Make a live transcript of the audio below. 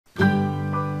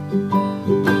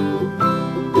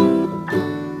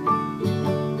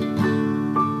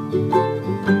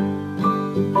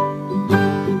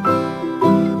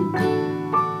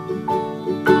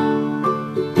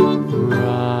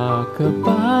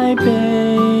Rock-a-bye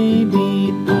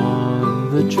baby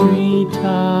on the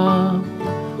treetop.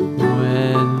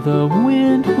 When the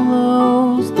wind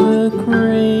blows, the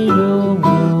cradle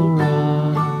will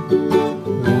rock.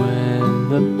 When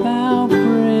the bough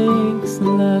breaks,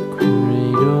 the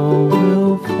cradle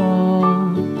will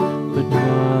fall. But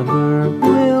mother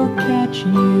will catch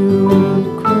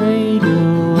you,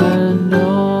 cradle and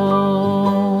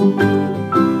all.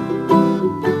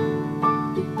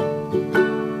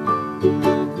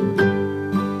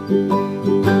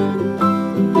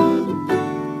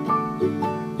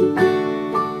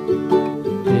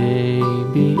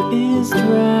 Baby is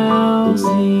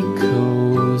drowsy,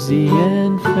 cozy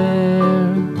and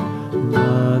fair.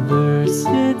 Mother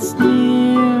sits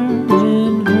near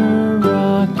in her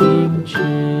rocking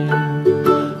chair.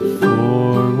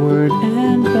 Forward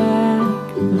and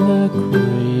back, the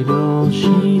cradle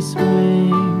she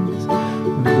swings.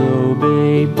 Though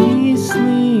baby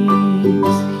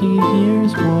sleeps, he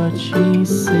hears what she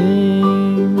sings.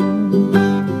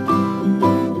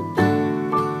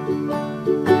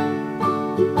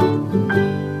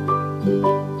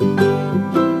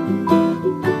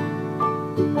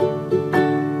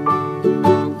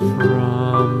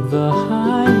 From the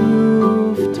high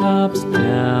rooftops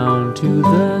down to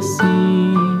the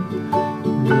sea,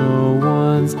 no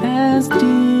one's as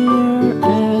dear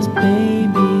as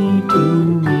baby to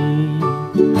me.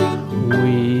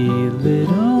 Wee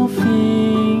little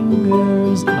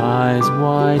fingers, eyes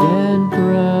wide and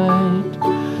bright,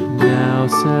 now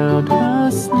sound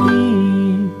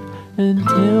asleep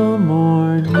until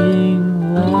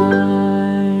morning light.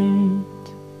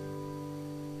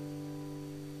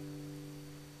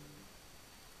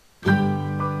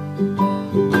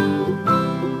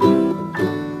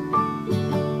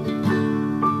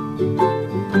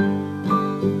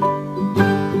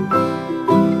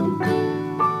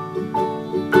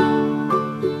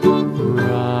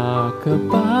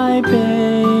 Rock-a-bye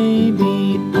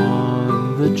baby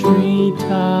on the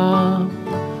treetop.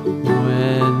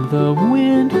 When the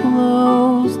wind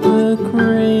blows, the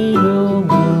cradle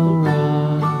will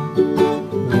rock.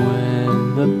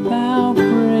 When the bough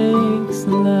breaks,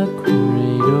 the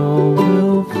cradle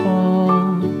will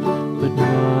fall. But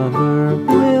mother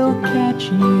will catch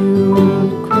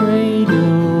you,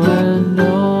 cradle and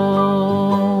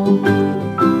all.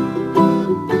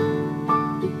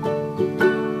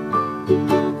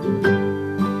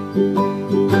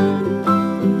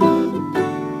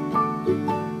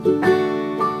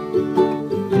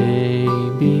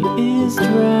 Baby is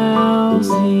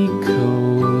drowsy,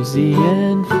 cozy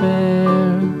and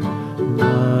fair.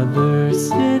 Mother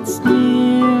sits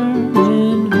near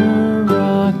in her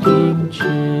rocking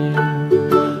chair.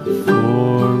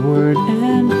 Forward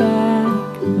and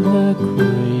back, the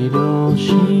cradle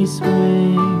she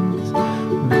swings.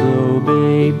 Though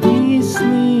baby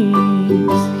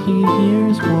sleeps, he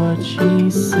hears what she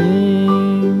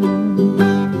sings.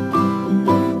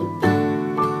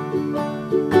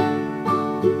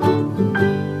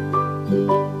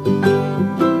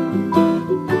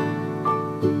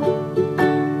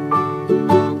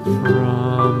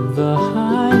 From the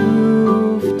high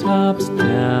rooftops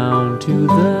down to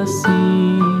the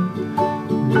sea,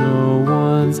 no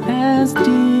one's as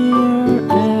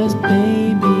dear as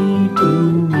baby to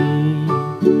me.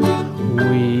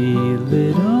 Wee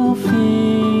little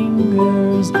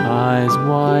fingers, eyes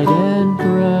wide and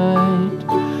bright,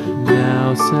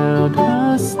 now sound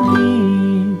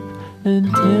asleep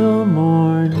until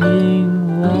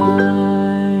morning light.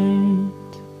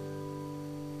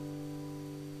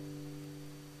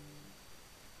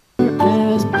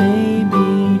 As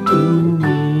baby to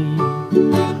me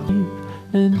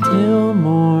until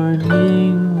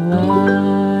morning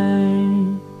light.